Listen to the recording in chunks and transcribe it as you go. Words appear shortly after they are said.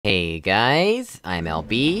Hey guys, I'm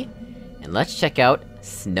LB, and let's check out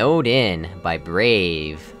Snowed In by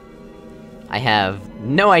Brave. I have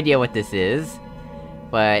no idea what this is,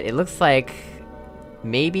 but it looks like...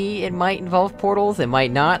 maybe it might involve portals, it might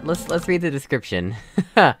not. Let's read the description.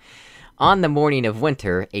 On the morning of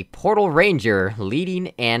winter, a portal ranger leading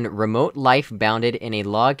an remote life bounded in a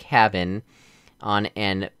log cabin on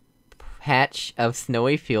an patch of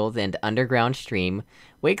snowy fields and underground stream,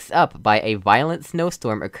 wakes up by a violent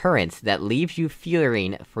snowstorm occurrence that leaves you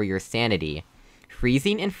fearing for your sanity.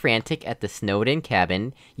 Freezing and frantic at the snowed-in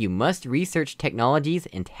cabin, you must research technologies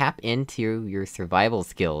and tap into your survival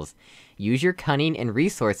skills. Use your cunning and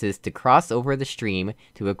resources to cross over the stream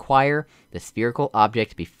to acquire the spherical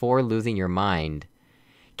object before losing your mind.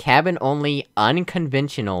 Cabin-only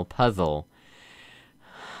unconventional puzzle.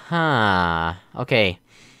 Okay.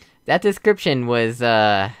 That description was,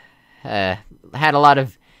 had a lot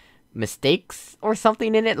of mistakes or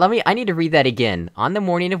something in it. I need to read that again. On the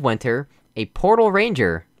morning of winter, a portal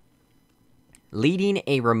ranger leading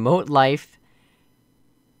a remote life...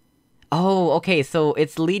 Oh, okay, so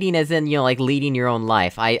it's leading as in, like leading your own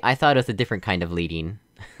life. I thought it was a different kind of leading.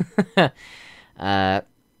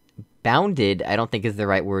 Bounded, I don't think is the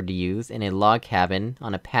right word to use, in a log cabin,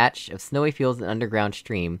 on a patch of snowy fields and underground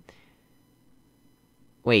stream.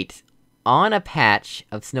 Wait, on a patch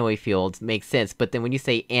of snowy fields makes sense, but then when you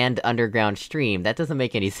say and underground stream, that doesn't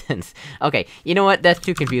make any sense. Okay, you know what? That's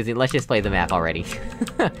too confusing, let's just play the map already.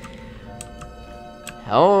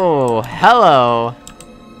 Oh, hello!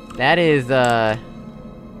 That is,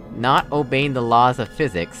 not obeying the laws of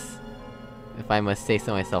physics, if I must say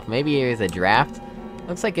so myself. Maybe here's a draft?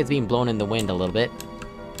 Looks like it's being blown in the wind a little bit.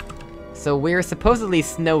 So we're supposedly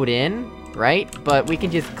snowed in, right? But we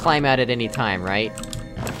can just climb out at any time, right?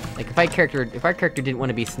 Like, if our character didn't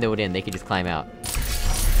want to be snowed in, they could just climb out.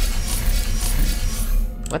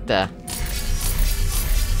 What the?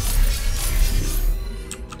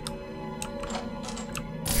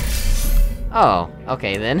 Oh,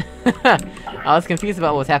 okay then. I was confused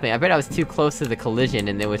about what was happening. I bet I was too close to the collision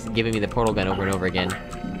and it was giving me the portal gun over and over again.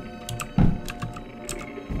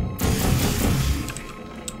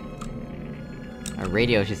 Our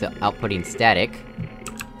radio is just outputting static.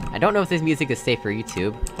 I don't know if this music is safe for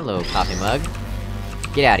YouTube. Hello, coffee mug.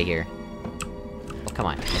 Get out of here. Oh, come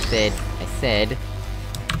on. I said...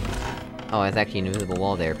 Oh, there's actually an invisible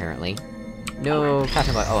wall there, apparently. No,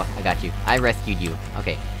 coffee mug. Oh, I got you. I rescued you.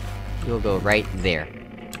 Okay. You'll go right there.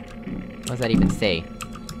 What does that even say?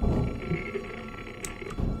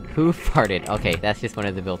 Who farted? Okay, that's just one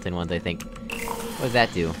of the built-in ones, I think. What does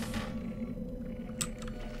that do?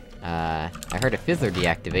 I heard a fizzler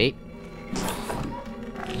deactivate.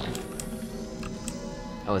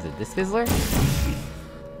 Oh, is it this fizzler?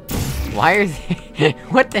 Why is...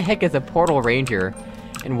 What the heck is a portal ranger?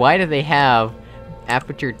 And why do they have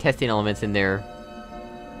aperture testing elements in there?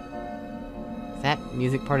 Is that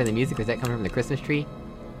music part of the music, or is that coming from the Christmas tree?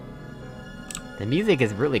 The music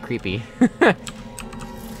is really creepy.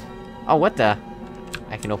 Oh, what the?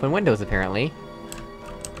 I can open windows, apparently.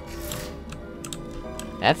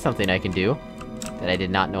 That's something I can do. That I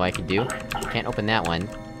did not know I could do. Can't open that one.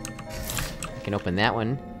 I can open that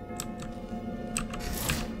one.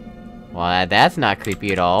 Well, that's not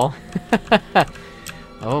creepy at all.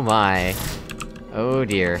 Oh my. Oh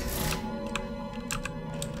dear.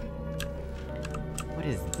 What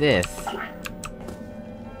is this?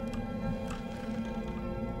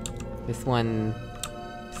 This one...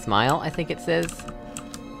 Smile, I think it says?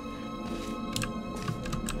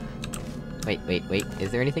 Wait,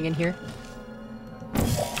 is there anything in here?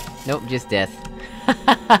 Nope, just death.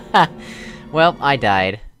 Well, I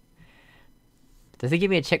died. Does it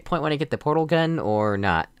give me a checkpoint when I get the portal gun, or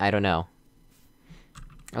not? I don't know.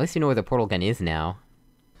 At least we know where the portal gun is now.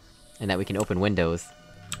 And that we can open windows.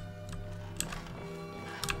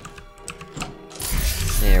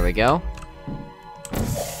 There we go.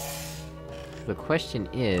 The question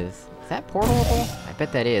is that portalable? I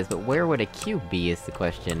bet that is, but where would a cube be is the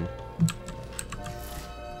question.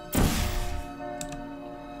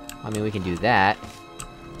 I mean, we can do that.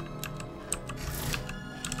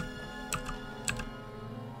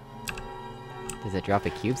 Does it drop a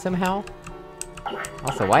cube somehow?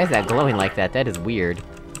 Also, why is that glowing like that? That is weird. If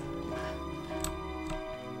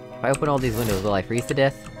I open all these windows, will I freeze to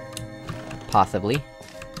death? Possibly.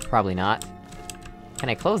 Probably not. Can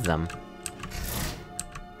I close them?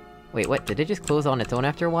 Wait, what? Did it just close on its own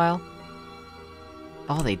after a while?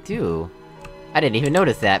 Oh, they do! I didn't even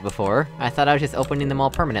notice that before. I thought I was just opening them all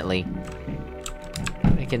permanently.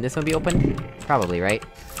 Can this one be opened? Probably, right?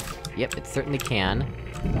 Yep, it certainly can.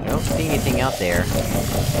 I don't see anything out there.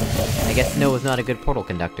 I guess snow is not a good portal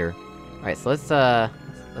conductor. Alright, so let's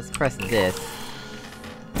press this.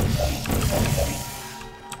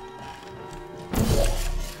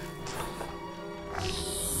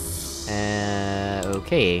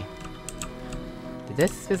 Okay. Did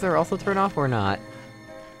this fizzler also turn off, or not?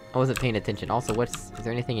 I wasn't paying attention. Also, is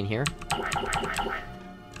there anything in here?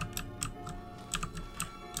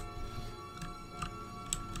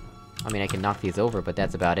 I mean, I can knock these over, but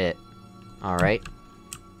that's about it. Alright.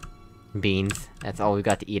 Beans. That's all we've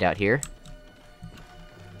got to eat out here.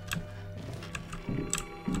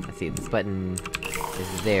 Let's see, this button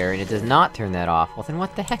is there, and it does not turn that off. Well then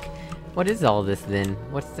what the heck? What is all this, then?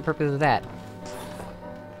 What's the purpose of that?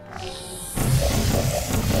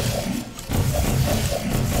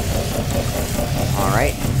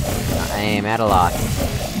 Alright. I am at a loss.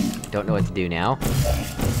 Don't know what to do now.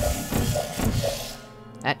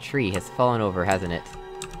 That tree has fallen over, hasn't it?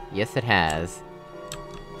 Yes, it has.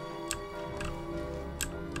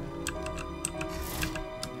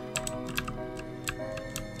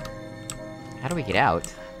 How do we get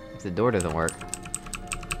out? If the door doesn't work.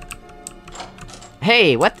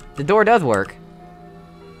 Hey, what? The door does work!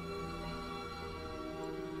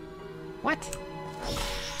 What?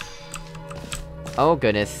 Oh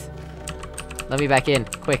goodness. Let me back in,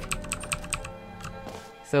 quick.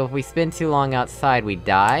 So if we spend too long outside, we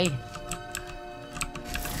die?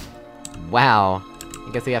 Wow.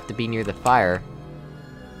 I guess we have to be near the fire.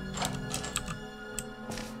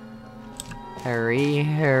 Hurry,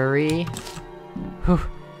 hurry. Whew.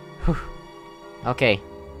 Whew. Okay.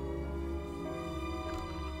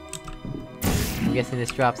 I'm guessing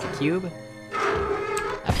this drops the cube?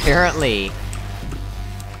 Apparently!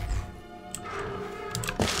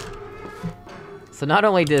 So not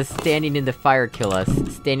only does standing in the fire kill us,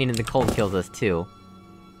 standing in the cold kills us too.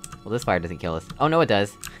 Well, this fire doesn't kill us. Oh no, it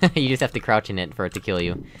does! You just have to crouch in it for it to kill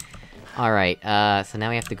you. Alright, so now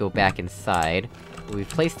we have to go back inside. We've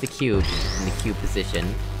placed the cube in the cube position.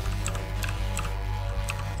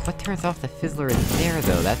 What turns off the fizzler is there,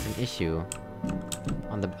 though? That's an issue.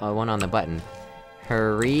 On the- one on the button.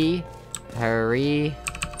 Hurry! Hurry!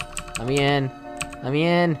 Let me in! Let me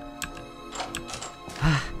in!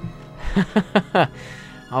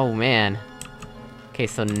 Oh man. Okay,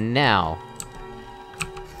 so now...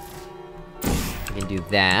 we can do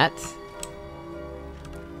that.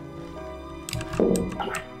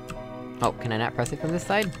 Oh, can I not press it from this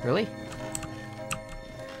side? Really?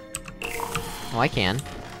 Oh, I can.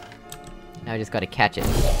 Now I just gotta catch it.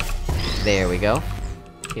 There we go.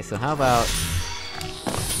 Okay, so how about...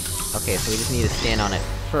 okay, so we just need to stand on it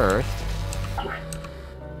first.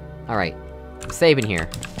 Alright. I'm saving here.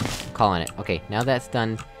 I'm calling it. Okay, now that's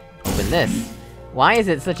done, open this. Why is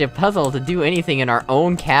it such a puzzle to do anything in our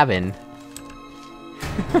own cabin?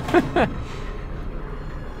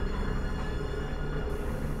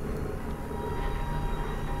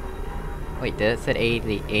 Wait, did it say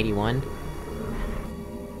 81?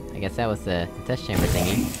 I guess that was the test chamber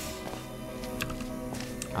thingy.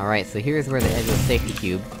 Alright, so here's where the edge of the safety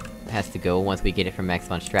cube has to go once we get it from Max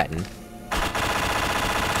von Straten.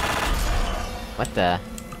 What the?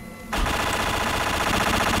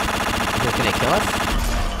 Is this gonna kill us?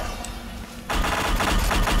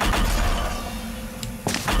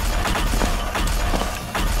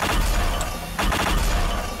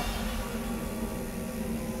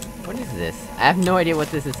 What is this? I have no idea what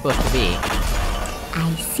this is supposed to be.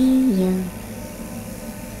 I see you.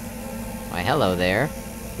 Why, hello there.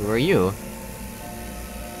 Who are you?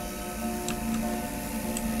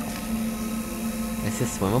 Is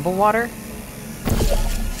this swimmable water?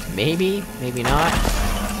 Maybe, maybe not.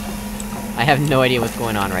 I have no idea what's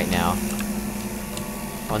going on right now.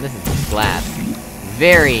 Oh, and this is glass.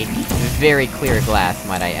 Very, very clear glass,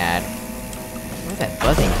 might I add. Where's that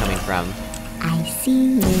buzzing coming from? I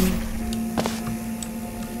see you.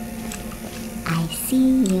 I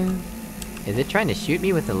see you. Is it trying to shoot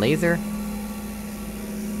me with a laser?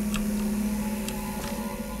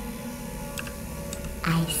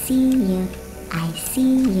 I see you. I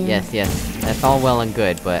see you. Yes, yes, that's all well and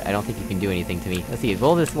good, but I don't think you can do anything to me. Let's see,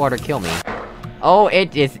 will this water kill me? Oh,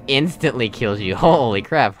 it just instantly kills you, holy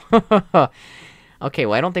crap! Okay,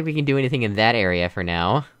 well I don't think we can do anything in that area for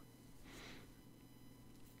now.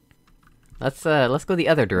 Let's go the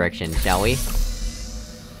other direction, shall we?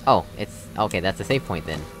 Oh, it's... okay, that's a save point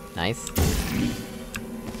then. Nice.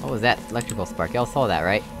 What was that? Electrical spark, y'all saw that,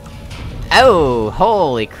 right? Oh!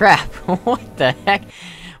 Holy crap! What the heck?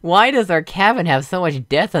 Why does our cabin have so much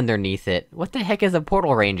death underneath it? What the heck is a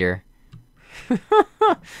portal ranger?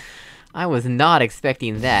 I was not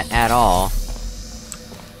expecting that at all.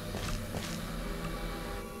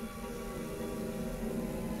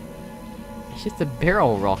 It's just a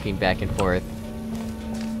barrel rocking back and forth.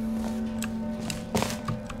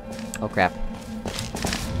 Oh crap.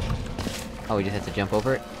 Oh, we just have to jump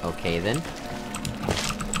over it? Okay then.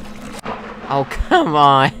 Oh, come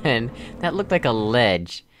on! That looked like a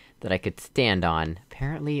ledge that I could stand on.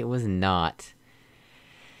 Apparently it was not.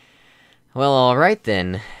 Well, alright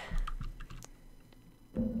then.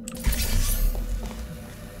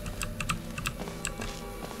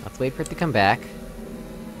 Let's wait for it to come back.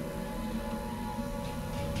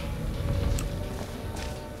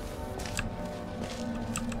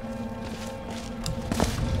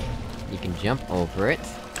 You can jump over it.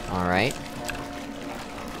 Alright.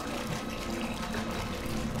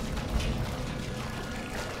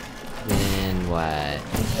 Then what?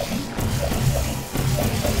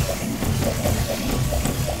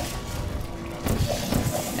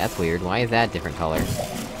 That's weird, why is that a different color?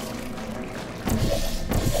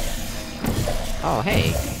 Oh,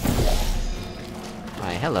 hey!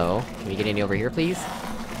 Why, hello. Can we get any over here, please?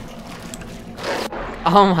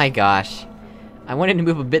 Oh my gosh! I wanted to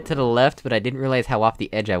move a bit to the left, but I didn't realize how off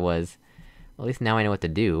the edge I was. Well, at least now I know what to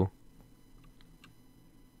do.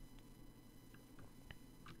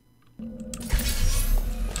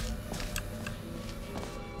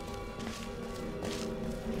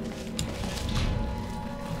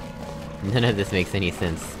 None of this makes any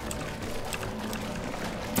sense.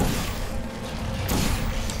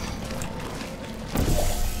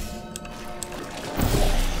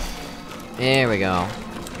 There we go.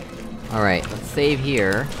 Alright, let's save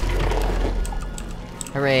here.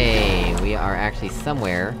 Hooray! We are actually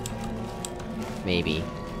somewhere. Maybe.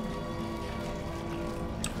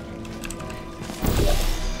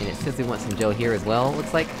 And it says we want some gel here as well,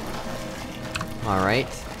 looks like. Alright.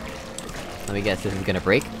 Let me guess, this is gonna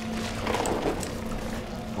break?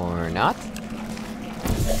 Or not?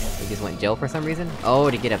 We just want gel for some reason?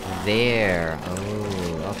 Oh, to get up there!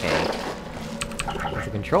 Oh, okay. There's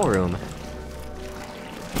a control room.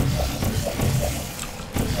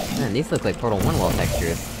 Man, these look like Portal 1 wall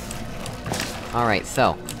textures. Alright,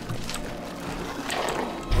 so...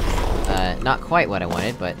 not quite what I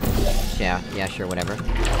wanted, but... Yeah, sure, whatever.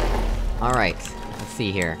 Alright, let's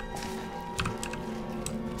see here.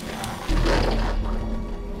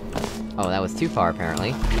 Oh, that was too far,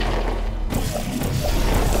 apparently.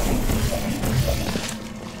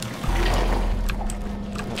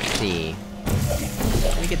 Let's see...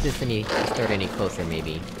 Let me get this any- start any closer,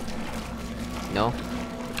 maybe. No?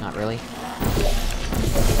 Not really?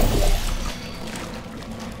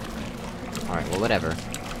 Alright, well whatever.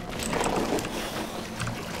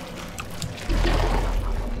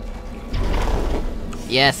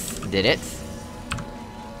 Yes! Did it!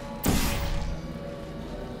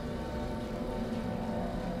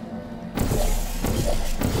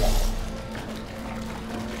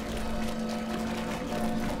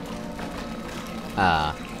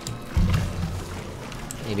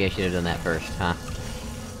 Maybe I should've done that first, huh?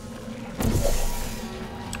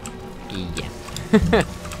 Yeah.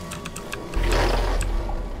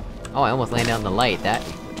 Oh, I almost landed on the light, that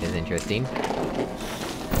is interesting.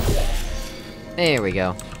 There we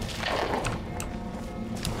go.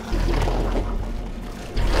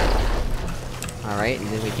 Alright, and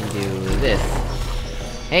then we can do this.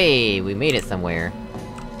 Hey, we made it somewhere.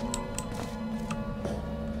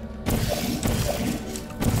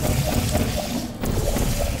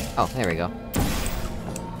 Oh, there we go.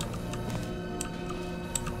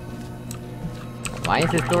 Why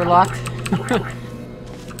is this door locked?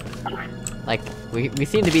 Like, we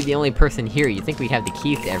seem to be the only person here, you'd think we'd have the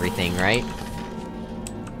keys to everything, right?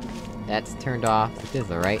 That's turned off. This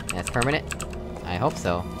is alright. That's permanent? I hope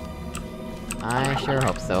so. I sure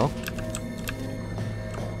hope so.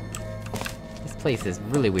 This place is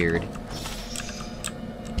really weird.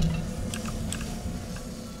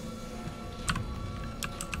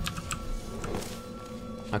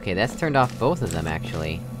 Okay, that's turned off both of them,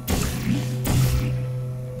 actually.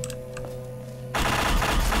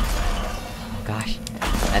 Oh gosh,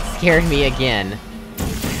 that scared me again.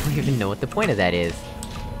 I don't even know what the point of that is.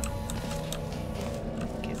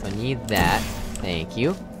 Okay, so I need that. Thank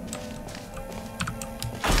you.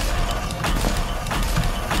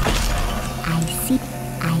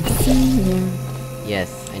 I see you.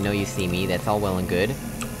 Yes, I know you see me, that's all well and good.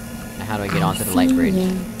 Now how do I get onto the light bridge?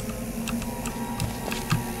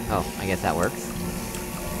 Oh, I guess that works.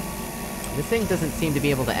 This thing doesn't seem to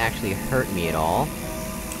be able to actually hurt me at all.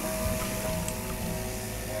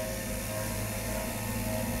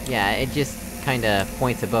 Yeah, it just kinda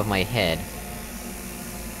points above my head.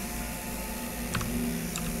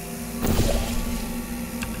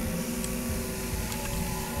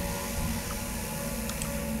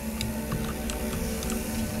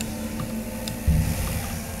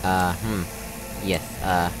 Yes,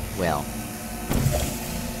 well.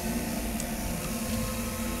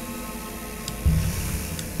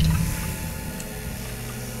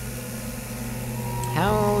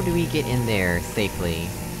 How do we get in there safely?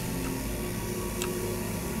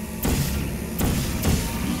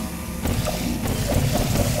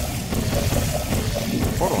 There's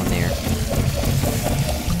a portal in there.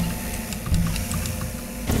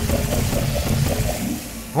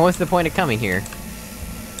 What's the point of coming here?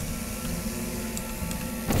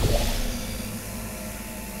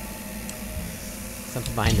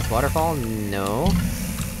 Something behind this waterfall? No. Looks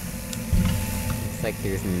like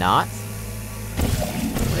there's not.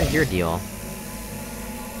 What is your deal?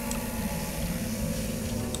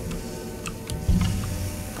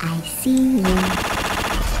 I see you.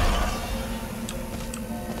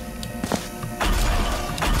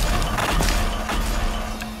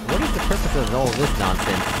 What is the purpose of all this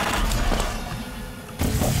nonsense?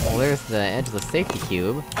 Well, there's the edge of the safety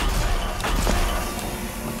cube.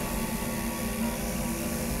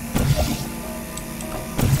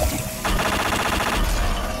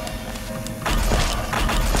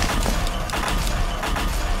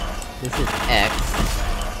 This is X.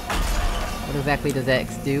 What exactly does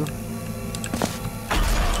X do?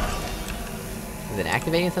 Is it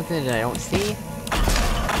activating something that I don't see?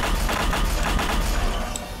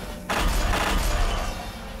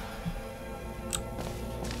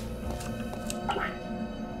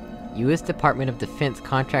 U.S. Department of Defense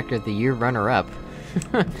Contractor of the Year runner-up.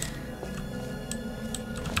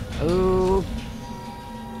 Oh...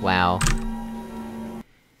 Wow.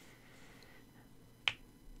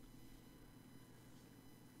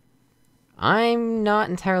 I'm not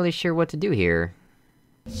entirely sure what to do here.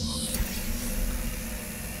 This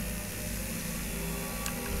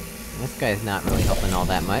guy's not really helping all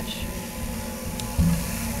that much.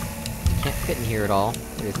 Can't fit in here at all.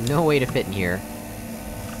 There's no way to fit in here.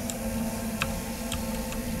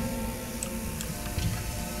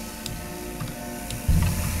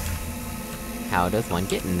 How does one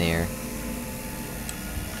get in there?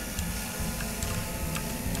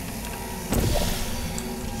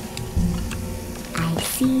 I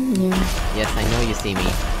see you. Yes, I know you see me.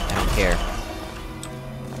 I don't care.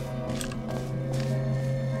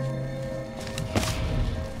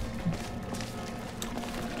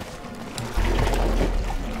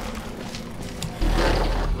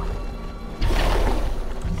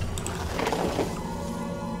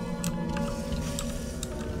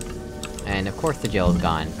 And of course the gel is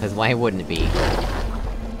gone, cause why wouldn't it be?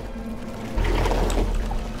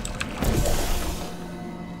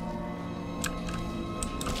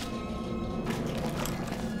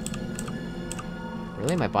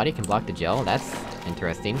 Really? My body can block the gel? That's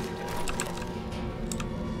interesting.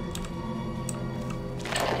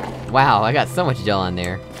 Wow, I got so much gel on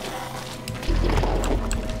there.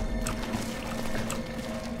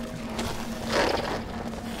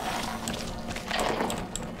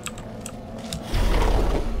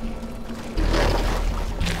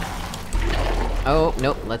 Oh,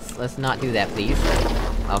 nope, let's not do that, please.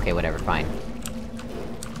 Okay, whatever, fine.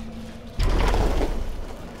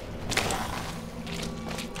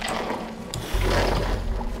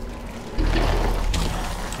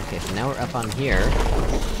 Okay, so now we're up on here.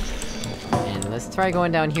 And let's try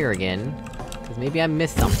going down here again. Cause maybe I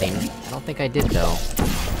missed something. I don't think I did, though.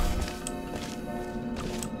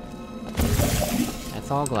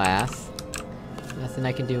 That's all glass. Nothing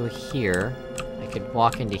I can do here. I could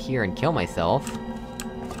walk into here and kill myself.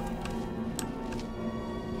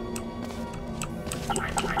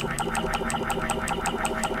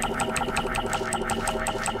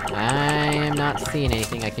 I am not seeing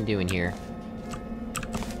anything I can do in here.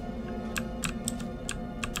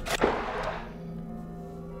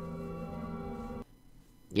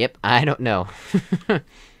 Yep, I don't know.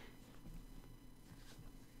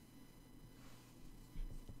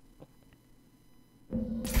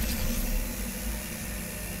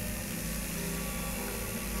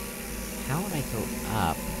 How would I go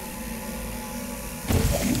up?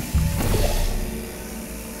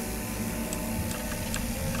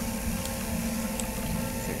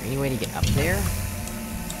 Is there any way to get up there?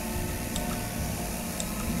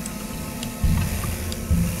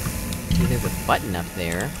 See, there's a button up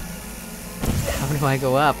there. How do I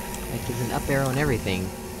go up? Like, there's an up arrow and everything.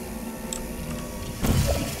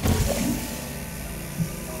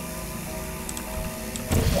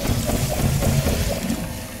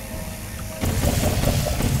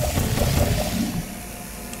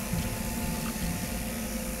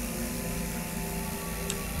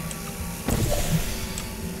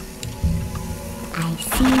 I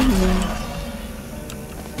see you.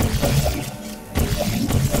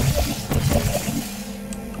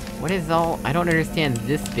 What is all- I don't understand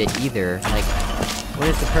this bit either, like... What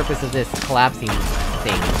is the purpose of this collapsing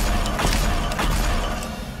thing?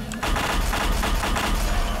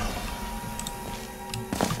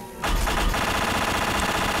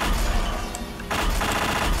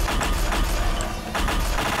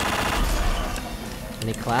 And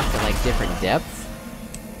they collapse at, like, different depths?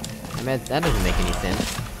 I mean, that doesn't make any sense.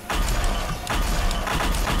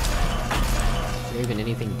 Is there even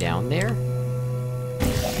anything down there?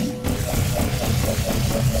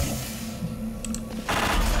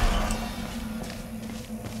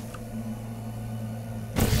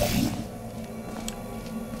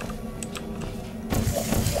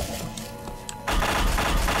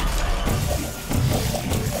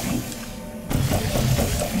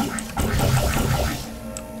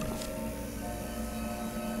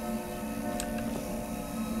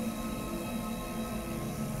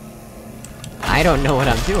 I don't know what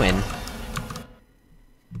I'm doing!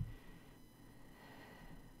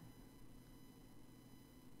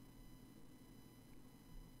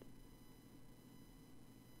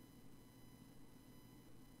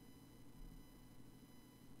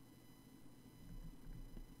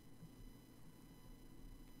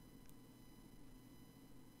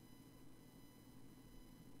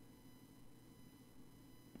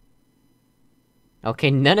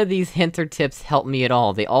 Okay, none of these hints or tips help me at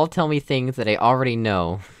all. They all tell me things that I already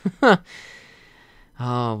know.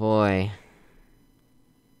 Oh boy.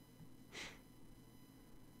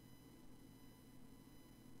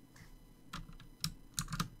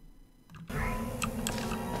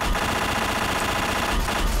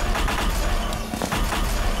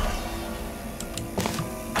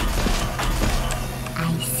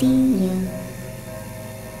 I see you.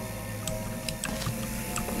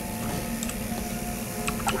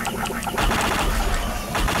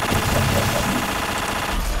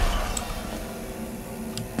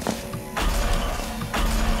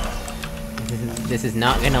 This is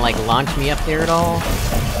not gonna, like, launch me up there at all?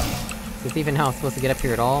 Is this even how I'm supposed to get up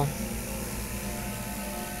here at all?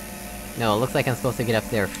 No, it looks like I'm supposed to get up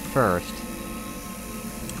there first.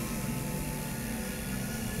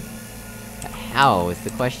 But how is the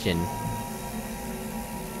question?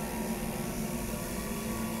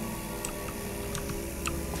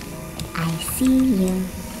 I see you.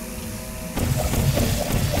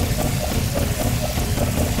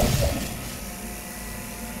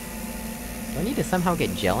 Do I need to somehow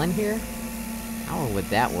get gel in here? How would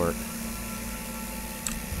that work?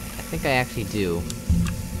 I think I actually do.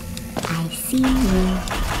 I see you.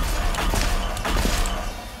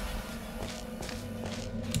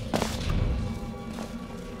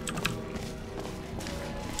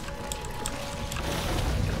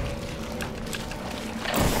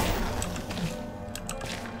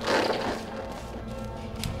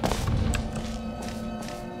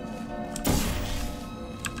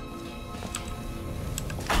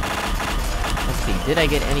 Did I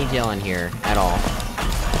get any gel in here, at all?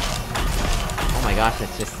 Oh my gosh,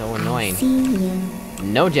 that's just so annoying. I see you.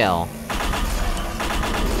 No gel!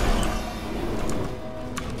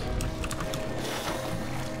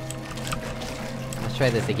 Let's try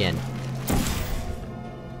this again.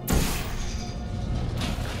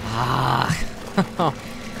 Ah!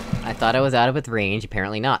 I thought I was out of its range,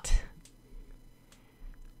 apparently not.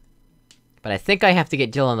 But I think I have to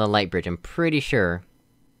get gel on the light bridge, I'm pretty sure.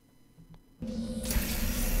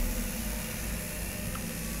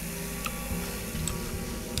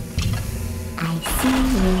 I see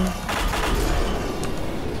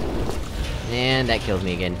you. And that kills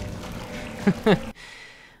me again.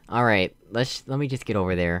 Alright, let me just get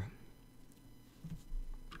over there.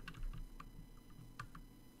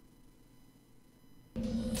 I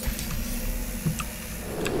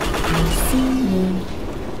see you.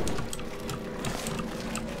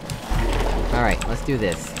 Alright, let's do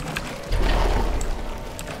this.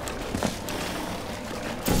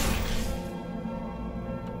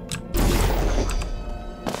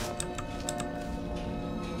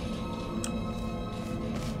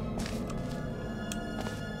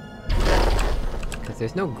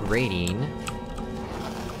 There's no grating.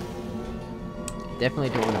 Definitely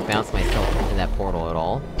don't want to bounce myself into that portal at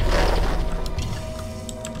all.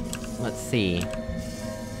 Let's see.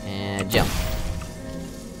 And jump.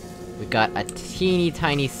 We've got a teeny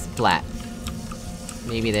tiny splat.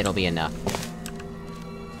 Maybe that'll be enough.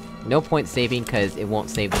 No point saving, cause it won't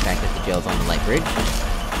save the fact that the gel's on the light bridge.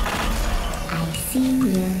 I see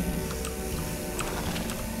you.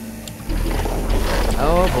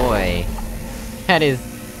 Oh boy. That is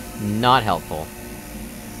not helpful.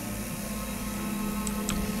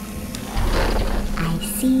 I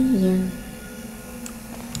see you.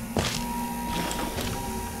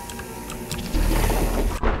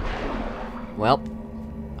 Well,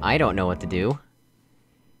 I don't know what to do.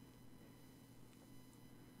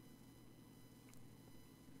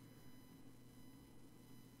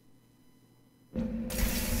 I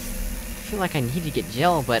feel like I need to get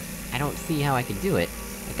gel, but I don't see how I could do it.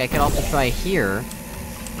 Like, I could also try here.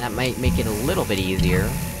 That might make it a little bit easier,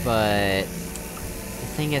 but... the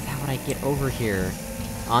thing is, how would I get over here?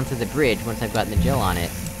 Onto the bridge, once I've gotten the gel on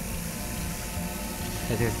it?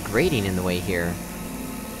 Cause there's grating in the way here.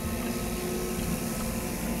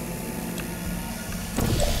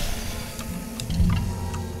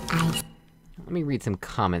 Let me read some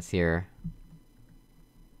comments here.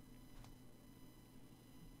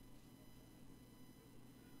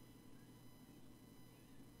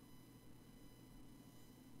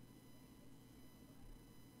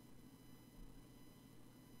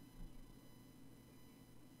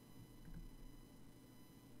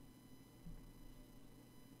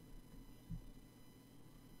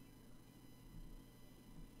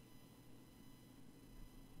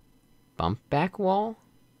 Bump back wall?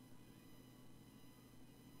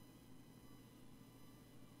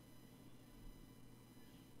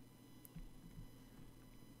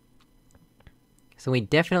 So we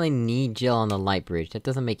definitely need gel on the light bridge, that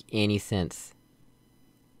doesn't make any sense.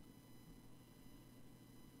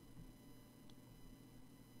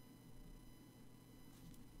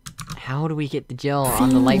 How do we get the gel on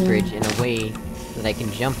the light bridge in a way that I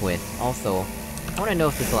can jump with? Also, I wanna know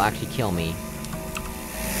if this will actually kill me.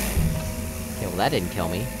 Okay, well that didn't kill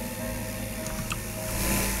me.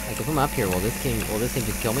 Like, if I'm up here, will this thing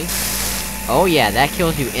just kill me? Oh yeah, that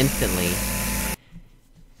kills you instantly.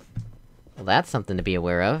 Well, that's something to be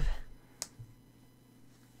aware of.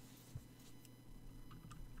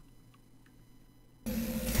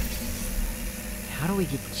 How do we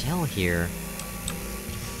get gel here?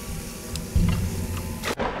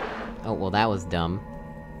 Oh, well that was dumb.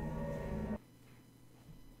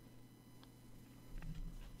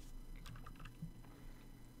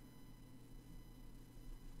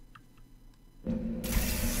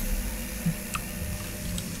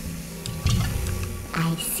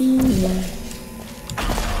 I see you.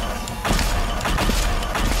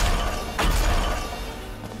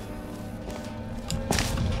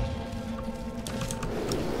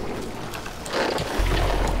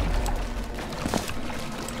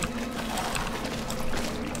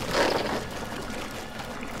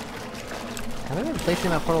 Have I been placing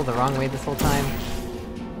my portal the wrong way this whole time?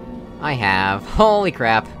 I have. Holy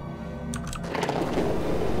crap!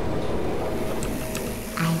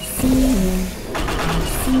 I see you. I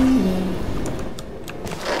see you.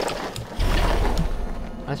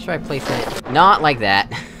 Let's try placing it- not like that!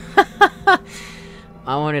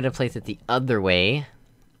 I wanted to place it the other way,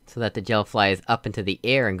 so that the gel flies up into the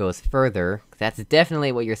air and goes further, 'cause that's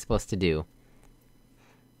definitely what you're supposed to do.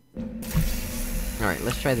 Alright,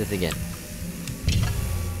 let's try this again.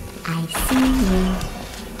 I see you.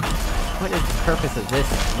 What is the purpose of this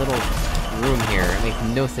little room here? It makes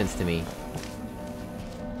no sense to me.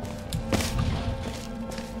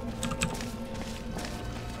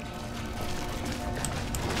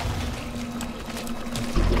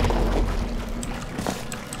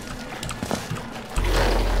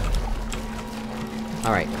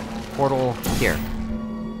 Alright, portal here.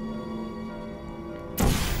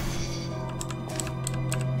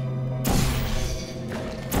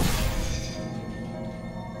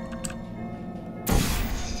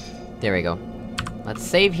 There we go. Let's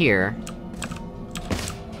save here.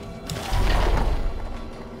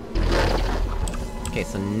 Okay,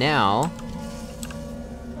 so now...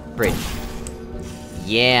 bridge.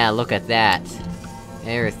 Yeah, look at that!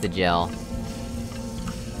 There's the gel.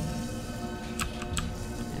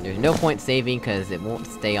 And there's no point saving, cause it won't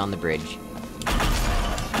stay on the bridge.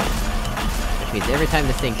 Which means every time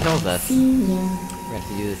this thing kills us, we're gonna have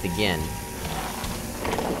to do this again.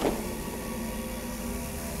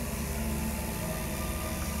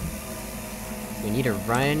 We need to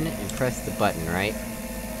run and press the button, right?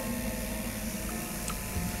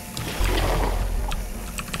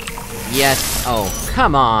 Yes! Oh,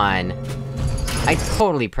 come on! I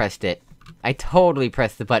totally pressed it. I totally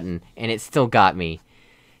pressed the button, and it still got me.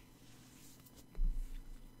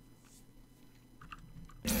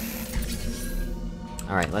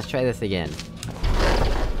 Alright, let's try this again.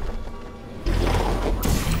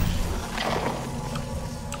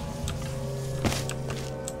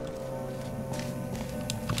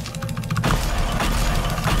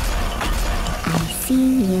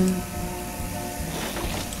 See you.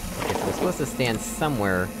 Okay, so we're supposed to stand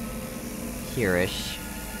somewhere... here-ish.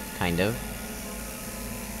 Kind of.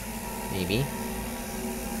 Maybe.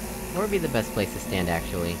 Where would be the best place to stand,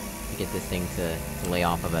 actually? To get this thing to lay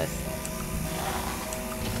off of us?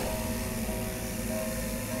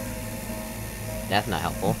 That's not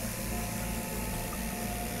helpful.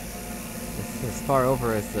 This is as far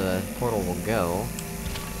over as the portal will go.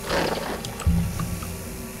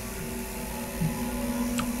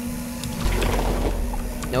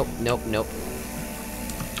 Nope, nope, nope.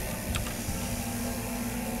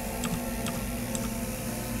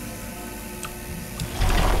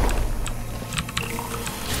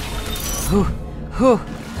 Whew! Whew!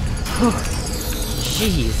 Whew!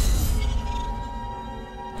 Jeez!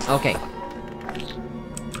 Okay.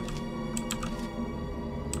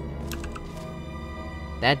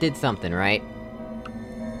 That did something, right?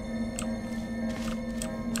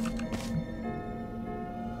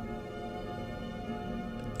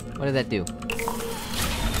 What did that do?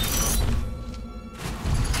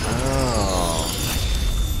 Oh.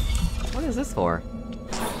 What is this for?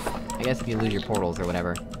 I guess if you lose your portals or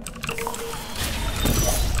whatever.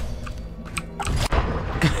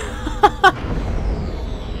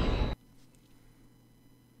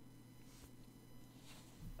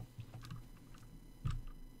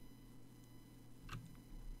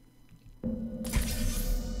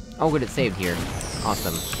 Oh good, it saved here.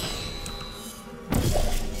 Awesome.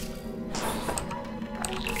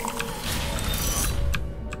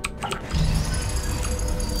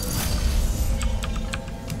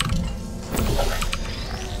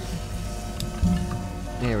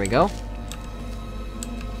 There we go.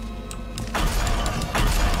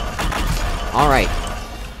 Alright.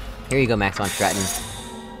 Here you go, Max von Stratton.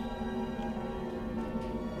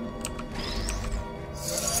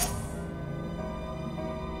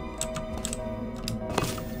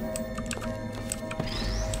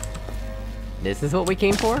 This is what we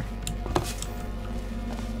came for?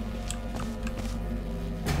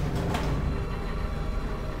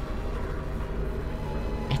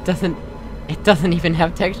 It doesn't even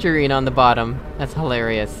have texturing on the bottom. That's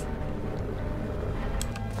hilarious.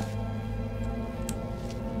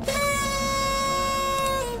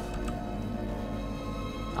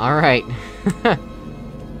 Alright.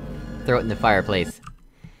 Throw it in the fireplace.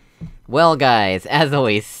 Well guys, as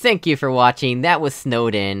always, thank you for watching, that was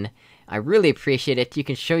Snowed In. I really appreciate it. You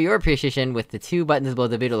can show your appreciation with the 2 buttons below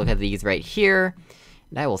the video, look at these right here.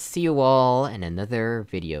 And I will see you all in another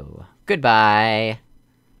video. Goodbye!